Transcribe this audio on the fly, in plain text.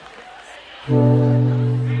Put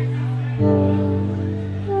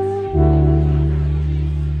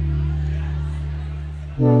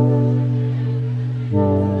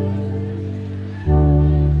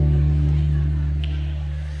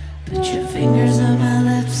your fingers on my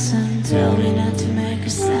lips and tell me not to make a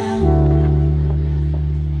sound.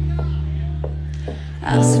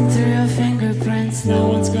 I'll sing through your fingerprints, no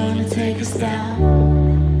one's gonna take us down.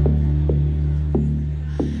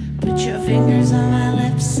 Put your fingers on my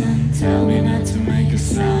lips and tell me not to make a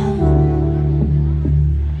sound.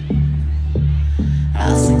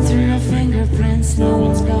 I'll sing through your fingerprints, no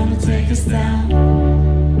one's gonna take us down.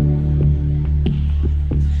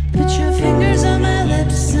 Put your fingers on my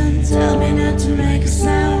lips and tell me not to make a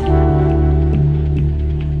sound.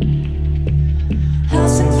 I'll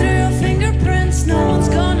sing through your fingerprints, no one's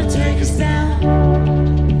gonna take us down.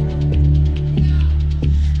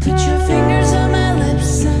 Put your fingers on my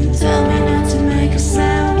lips and tell me not to make a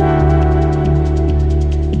sound.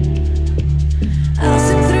 I'll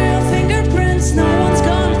sing through your fingerprints, no one's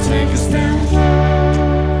gonna take us down.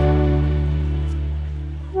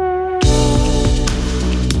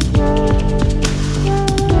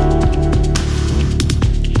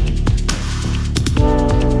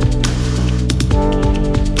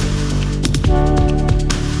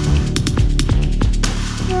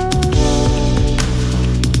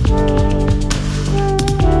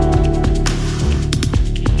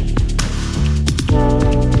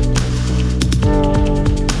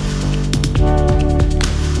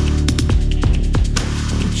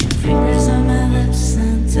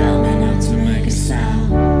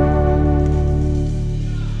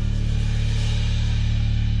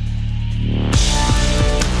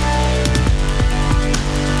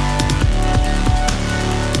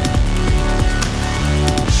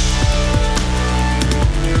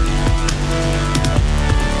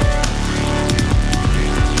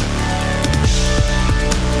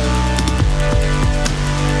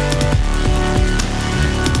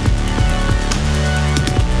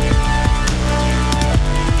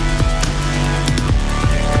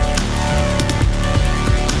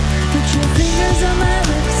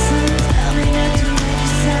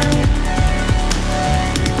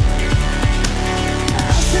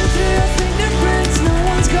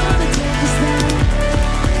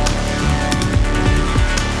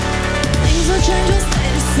 Changes